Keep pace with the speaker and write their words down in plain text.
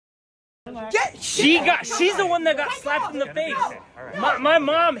She's the one that got slapped in the face. My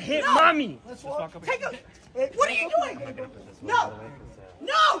mom hit mommy. Take a. What are you doing? No!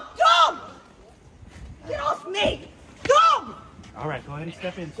 No! Dumb! Get off me! Dumb! All right, go ahead and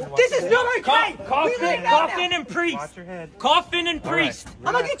step in. This is not okay! Coffin and priest! Watch your head. Coffin and priest!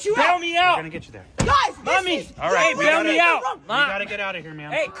 I'm gonna get you Bail out! me We're out! gonna get you there. Guys, Mommy! All right, Hey, bail me out! You gotta get out of here,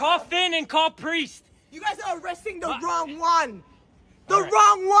 man. Hey, coffin and call priest! You guys are arresting the wrong one! The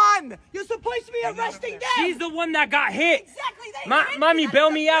wrong one! You're supposed to be arresting them! She's the one that got hit! Exactly! They hit Mommy, me.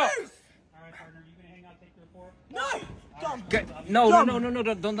 bail me out! All right, partner, you gonna hang out, take the report? No! Dumb.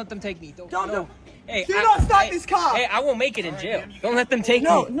 No, don't let them take me. Don't. Hey, Do not stop this car! Hey, I won't make it in jail. Don't let them take me.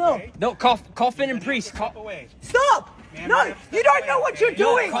 No. No, coffin and priest. Step away. Stop! No! You don't know what you're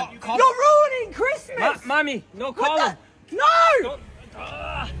doing! You're ruining Christmas! Mommy, no, call him. No!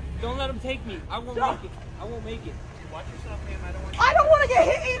 Don't let him take me. I won't make it. Watch yourself, man. I don't want to get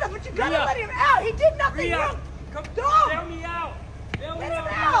hit either, but you gotta let him out! He did nothing wrong! Come, Dumb! bail me out. Bail me Get him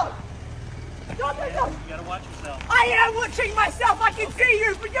out. out! Stop. You gotta watch yourself. I am watching myself, I can see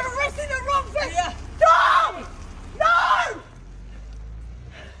you, but you're arresting the wrong thing! Yeah. Stop! No!